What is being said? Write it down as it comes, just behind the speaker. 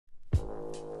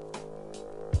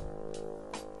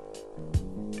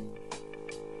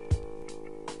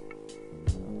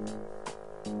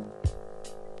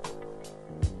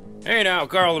Hey now,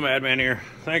 Carl the Madman here.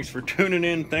 Thanks for tuning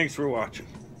in, thanks for watching.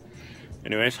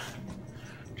 Anyways,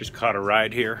 just caught a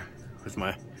ride here with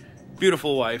my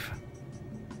beautiful wife.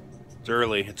 It's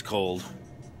early, it's cold.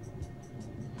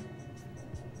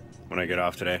 When I get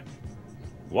off today,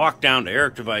 walk down to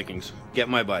Eric the Vikings, get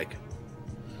my bike,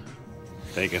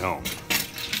 take it home.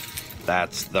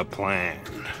 That's the plan.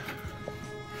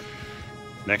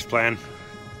 Next plan,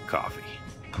 coffee.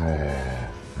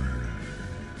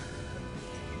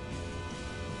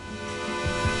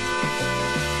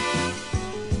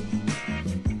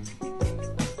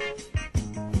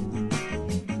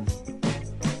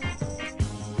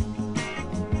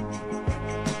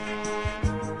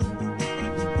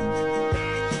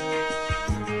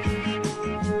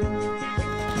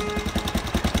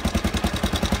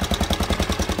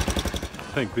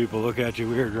 I think people look at you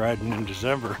weird riding in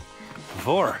December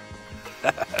before.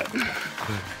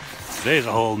 Today's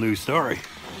a whole new story.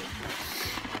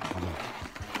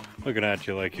 Looking at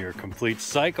you like you're a complete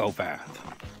psychopath.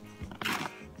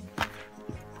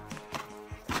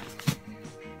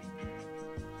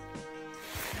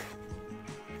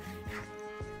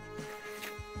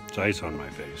 It's ice on my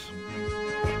face.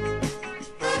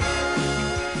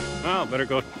 Well, better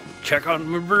go check on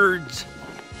my birds.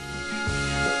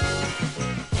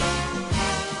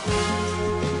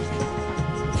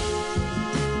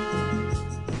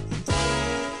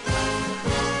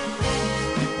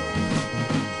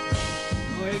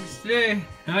 Today,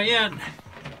 not yet.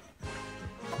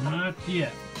 Not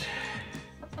yet.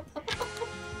 There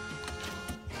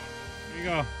you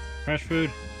go. Fresh food,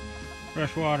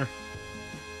 fresh water.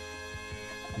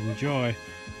 Enjoy.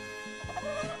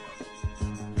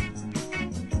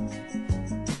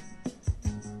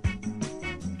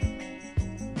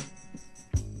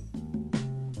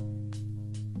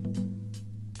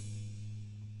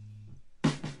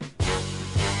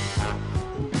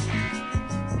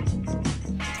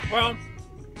 Well,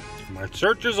 my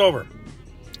search is over.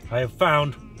 I have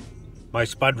found my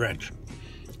spud wrench.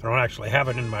 I don't actually have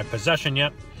it in my possession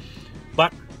yet,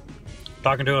 but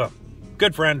talking to a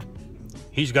good friend,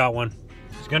 he's got one.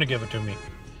 He's gonna give it to me.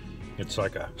 It's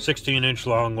like a 16-inch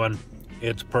long one.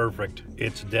 It's perfect.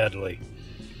 It's deadly.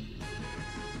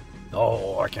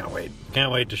 Oh, I can't wait.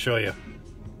 Can't wait to show you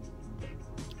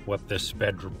what this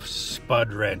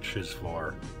spud wrench is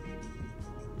for.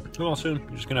 Well, soon.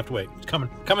 You're just gonna have to wait. It's coming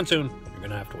soon. You're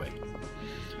gonna have to wait.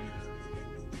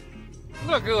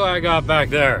 Look who I got back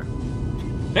there.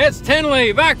 It's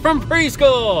Tinley, back from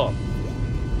preschool.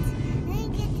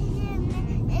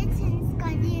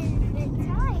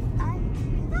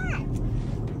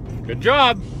 Good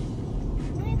job.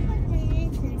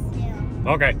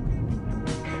 Okay.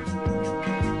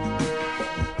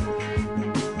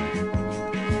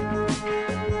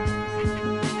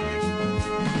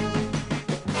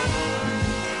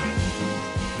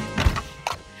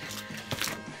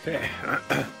 Okay,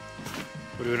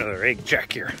 we'll do another egg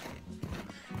check here.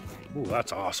 Ooh,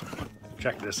 that's awesome.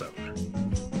 Check this out.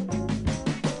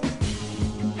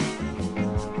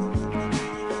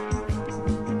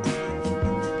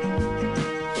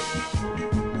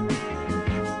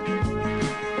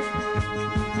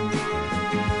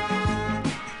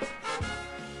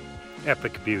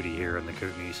 Epic beauty here in the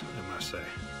Kootenays, I must say.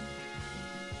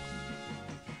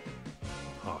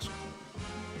 Awesome.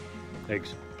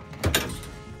 Eggs.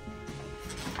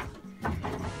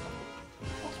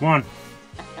 One.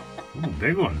 Ooh,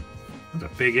 big one. That's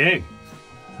a big egg.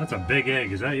 That's a big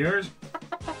egg. Is that yours?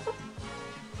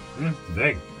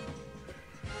 Big.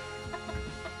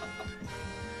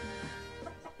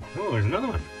 Oh, there's another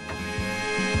one.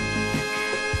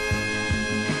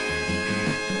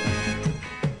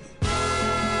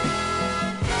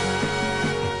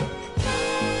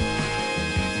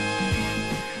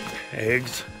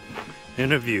 Eggs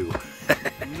in a view.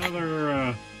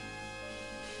 Another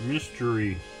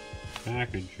mystery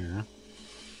package here.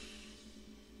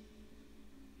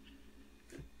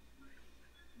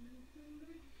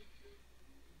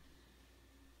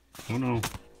 I don't know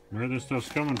where this stuff's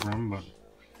coming from, but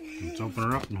let's open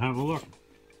her up and have a look.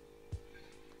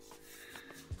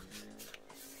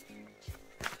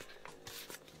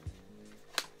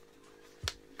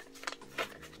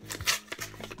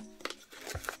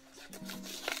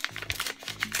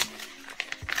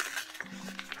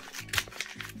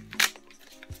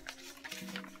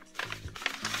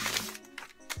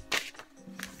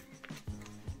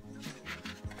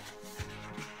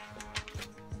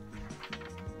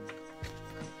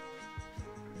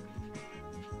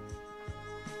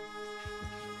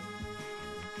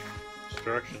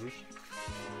 Instructions.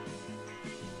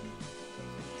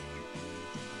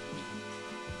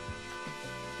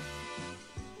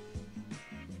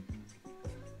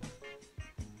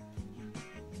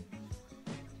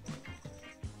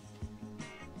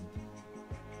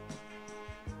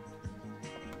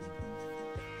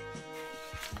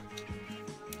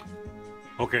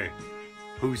 Okay,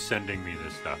 who's sending me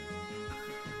this stuff?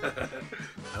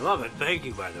 I love it. Thank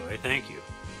you, by the way. Thank you.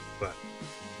 But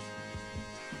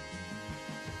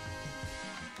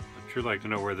I'd sure like to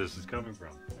know where this is coming from.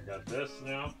 I got this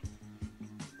now.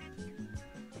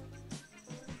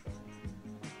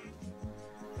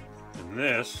 And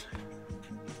this.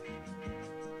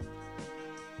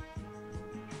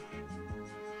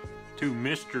 Two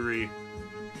mystery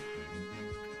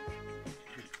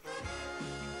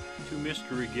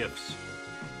gifts.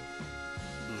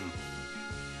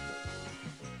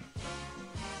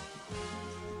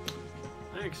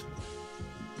 Thanks.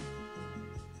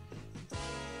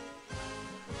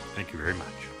 Thank you very much.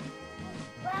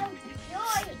 Well, you're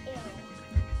ill.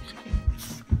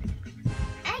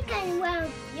 I can well,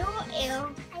 you're ill,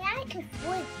 and I can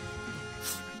flip.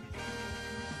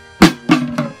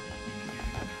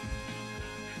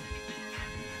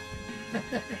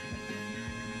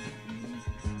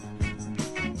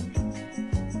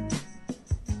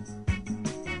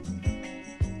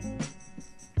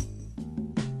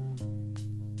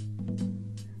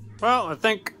 Well, I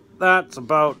think that's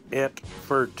about it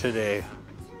for today.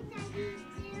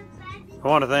 I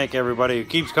want to thank everybody who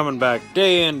keeps coming back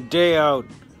day in, day out,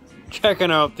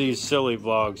 checking out these silly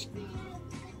vlogs.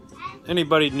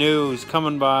 Anybody new who's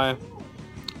coming by,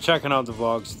 checking out the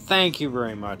vlogs, thank you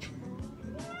very much.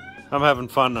 I'm having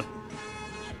fun.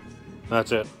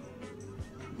 That's it.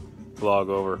 Vlog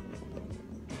over.